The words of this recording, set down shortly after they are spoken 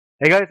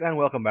Hey guys, and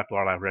welcome back to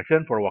our live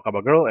reaction for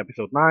Wakaba Girl,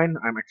 episode 9.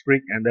 I'm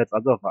X-Freak, and that's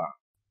Azofa.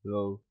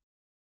 So,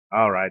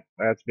 Alright,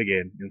 let's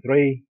begin. In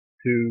 3,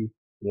 2,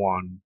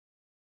 1,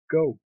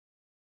 go.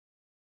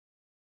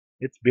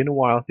 It's been a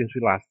while since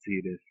we last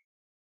see this.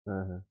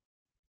 uh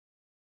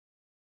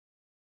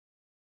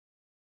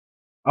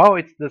Oh,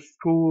 it's the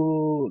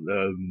school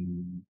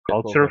Festival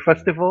culture festival.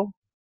 festival?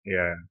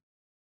 Yeah.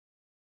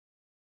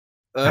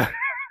 Uh,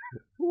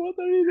 what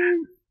are you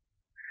doing?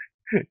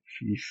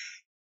 She's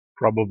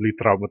probably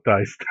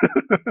traumatized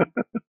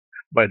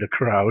by the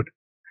crowd.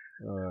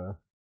 Uh,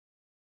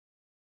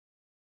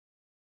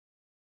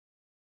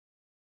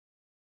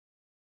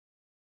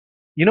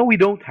 You know, we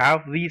don't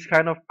have these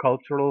kind of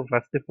cultural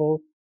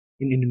festival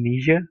in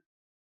Indonesia,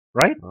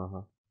 right?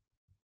 uh-huh.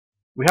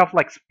 We have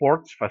like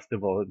sports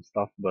festival and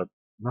stuff, but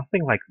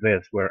nothing like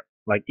this where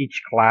like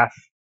each class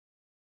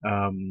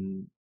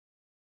um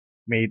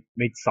made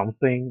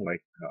something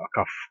like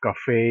a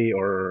cafe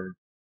or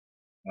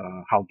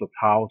haunted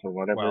house or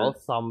Well, whatever.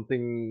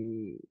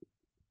 something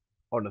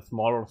on a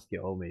smaller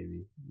scale,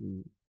 maybe.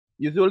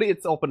 Usually,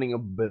 it's opening a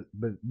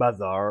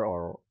bazaar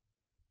or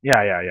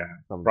Yeah.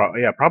 something.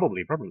 Yeah,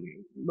 probably.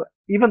 But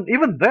even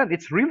then,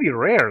 it's really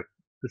rare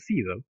to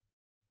see though.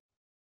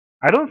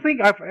 I don't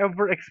think I've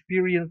ever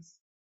experienced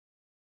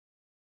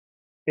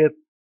it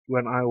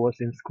when I was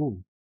in school.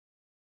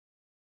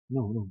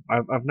 No,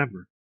 I've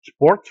never.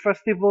 Sports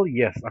festival,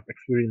 yes, I've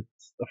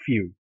experienced a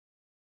few,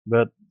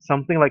 but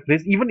something like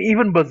this,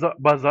 even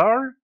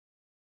bazaar,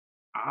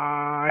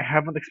 I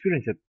haven't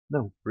experienced it.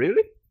 No.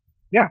 Really?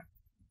 Yeah,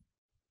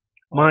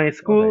 Oh, my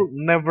okay. school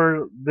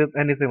never did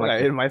anything like Okay,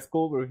 this. in my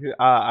school,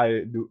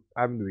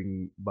 I'm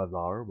doing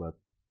bazaar, but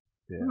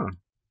yeah. Huh.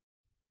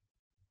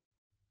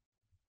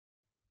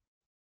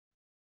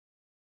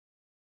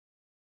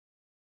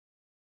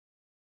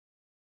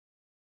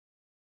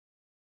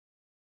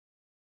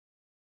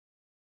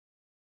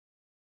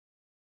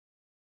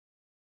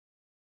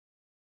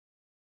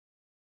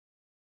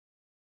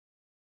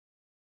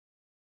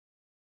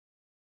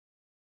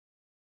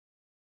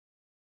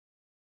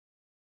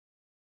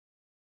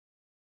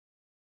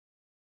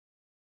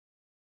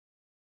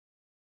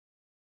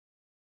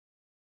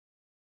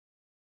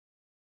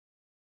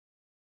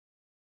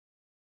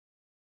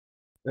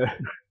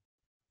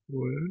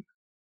 What?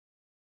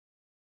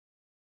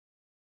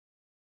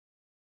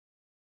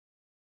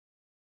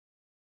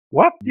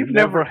 What? You You've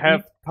never never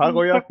have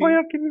eaten takoyaki?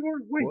 takoyaki before?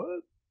 Wait,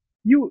 What?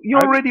 you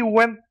I'm already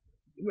went.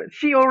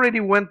 She already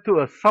went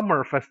to a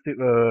summer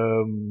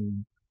festival.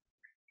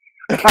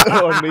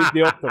 on Meet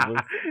the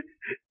Octopus.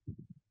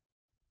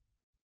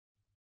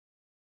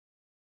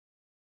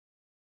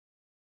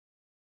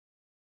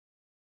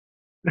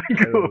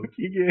 Go Uh,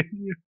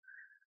 again.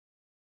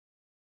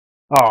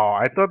 Oh,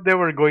 I thought they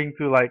were going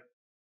to like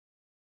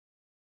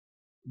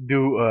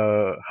do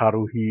a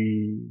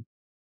Haruhi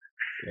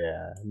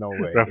yeah, no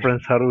way.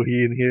 reference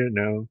Haruhi in here.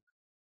 No,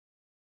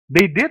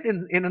 they did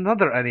in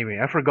another anime.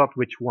 I forgot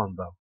which one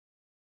though.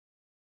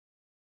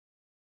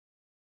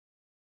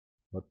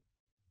 What?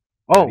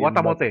 Oh,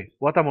 Alien butt.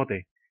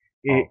 Watamote.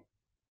 Eh, Oh.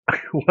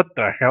 what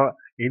the hell?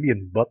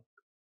 Alien butt.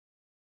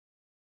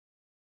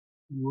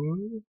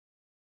 What?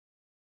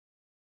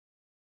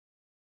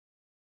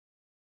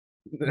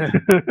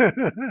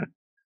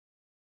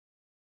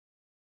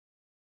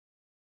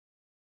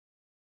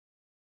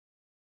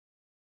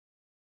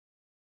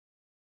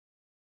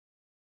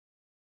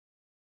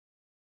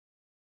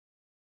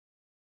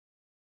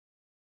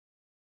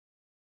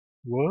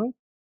 What?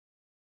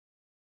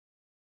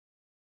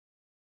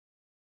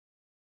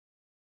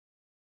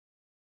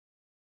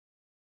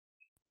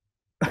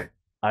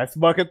 Ice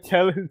bucket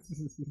challenge.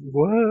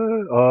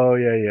 What? Oh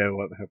yeah.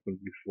 What happened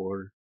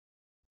before?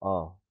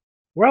 Oh,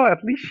 Well,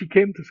 at least she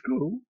came to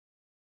school,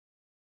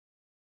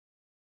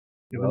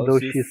 even well, though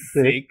she's she's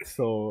sick. sick,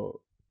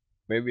 so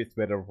maybe it's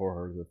better for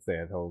her to stay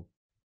at home.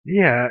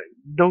 Yeah,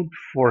 don't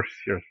force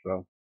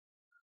yourself.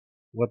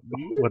 What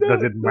what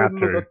does it Don't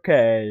look matter?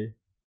 okay.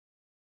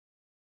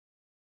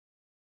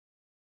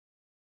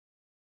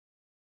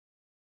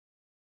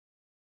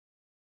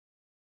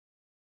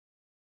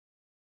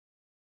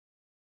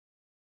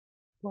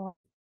 What?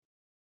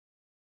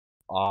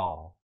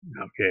 Oh,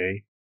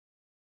 Okay,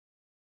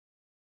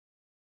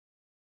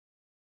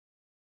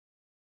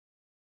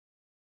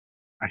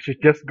 I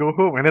should just go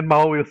home, and then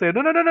Mao will say,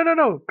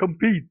 no,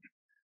 compete.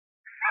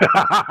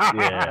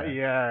 yeah.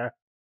 Yeah,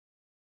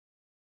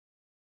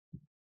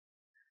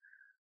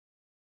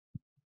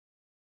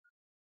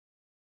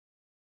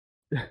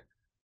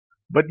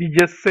 but you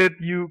just said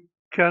you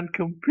can't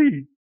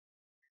compete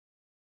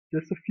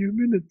just a few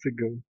minutes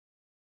ago.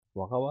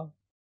 Wakaba?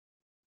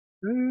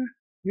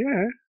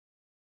 Yeah.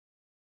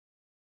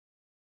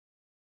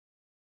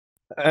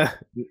 Uh,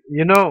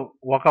 You know,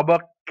 Wakaba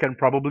can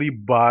probably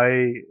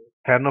buy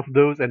 10 of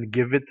those and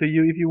give it to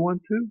you if you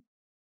want to,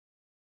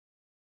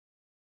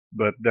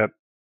 but that's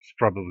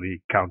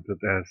probably counted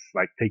as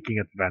like taking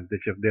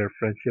advantage of their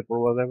friendship or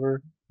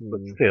whatever.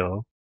 But hmm.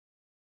 still,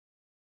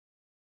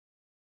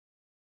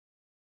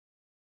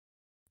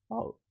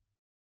 Oh,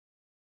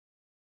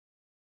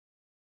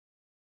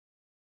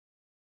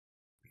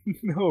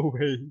 No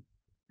way.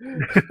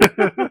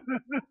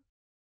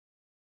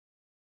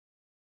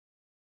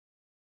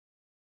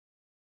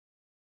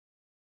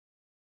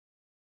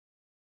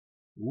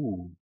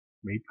 Ooh,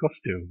 maid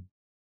costume.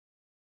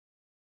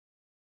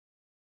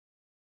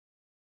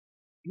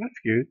 That's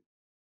good.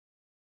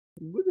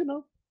 Good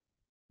enough.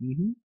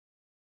 Hmm.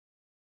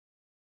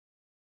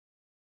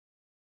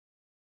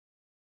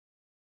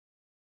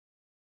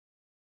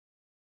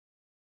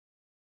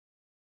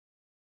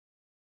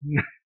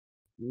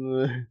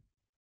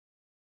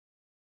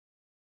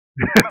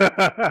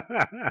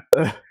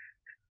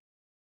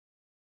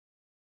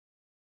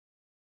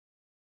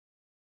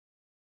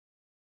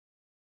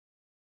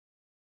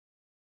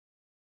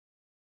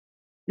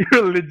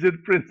 You're a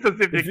legit princess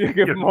if you If you keep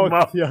give your mouth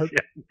mouth shut.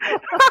 shut.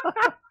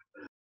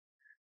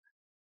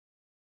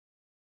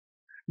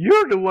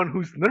 You're the one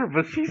who's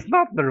nervous. She's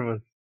not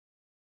nervous.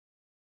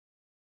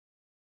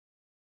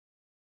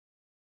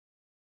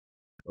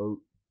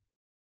 Oh,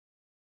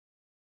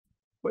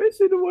 why is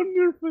she the one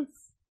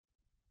nervous?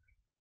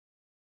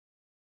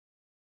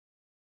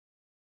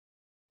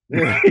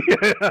 Yeah.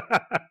 Yeah,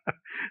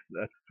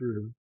 that's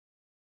true.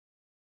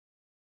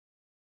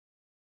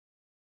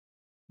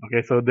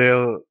 Okay, so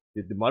they'll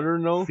Did the mother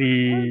know?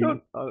 I see.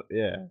 don't.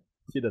 Yeah,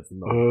 she doesn't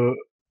know. Uh,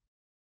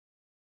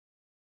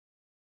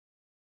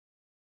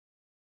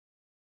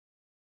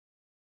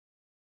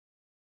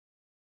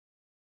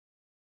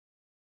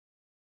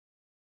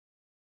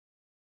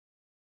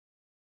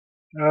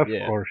 of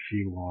Yeah. course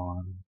she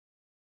won.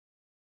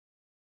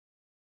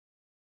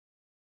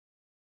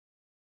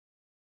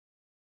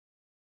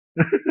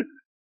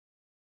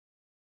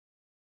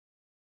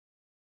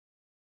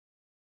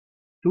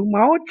 To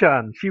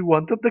Mao-chan, she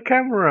wanted the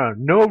camera.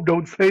 No,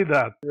 don't say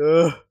that.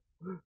 Uh,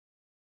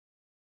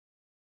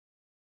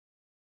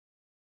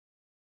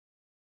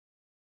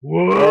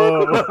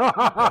 What?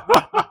 oh.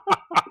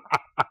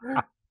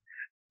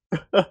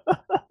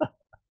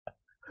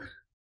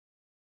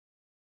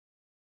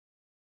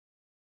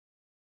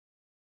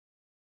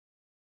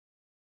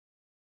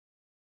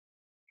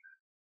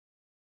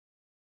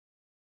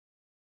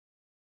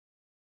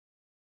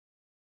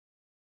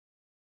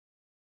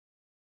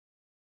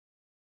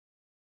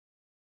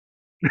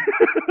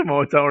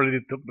 Mao-chan already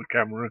took the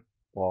camera.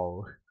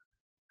 Wow.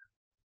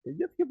 You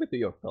just give it to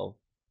yourself.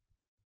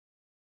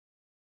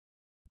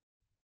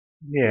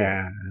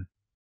 Yeah. Yeah.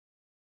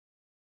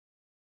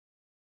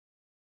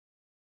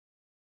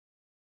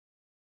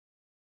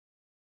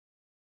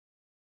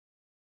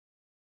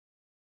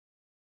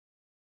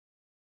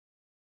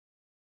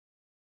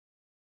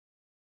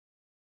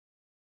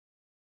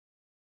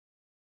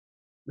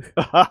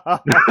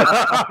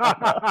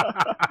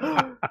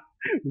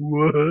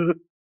 What?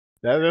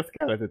 That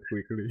escalated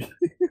quickly.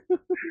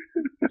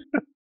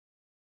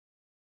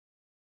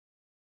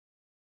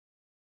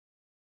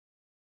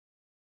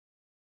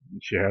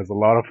 She has a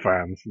lot of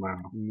fans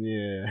now.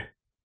 Yeah.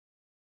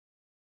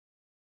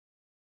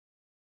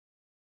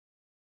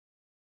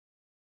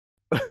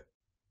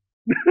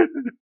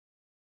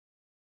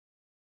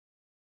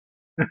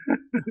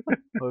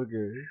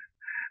 Okay.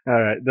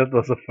 Alright, that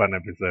was a fun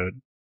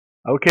episode.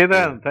 Okay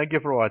Yeah. then, thank you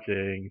for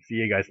watching. See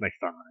you guys next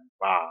time.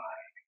 Bye.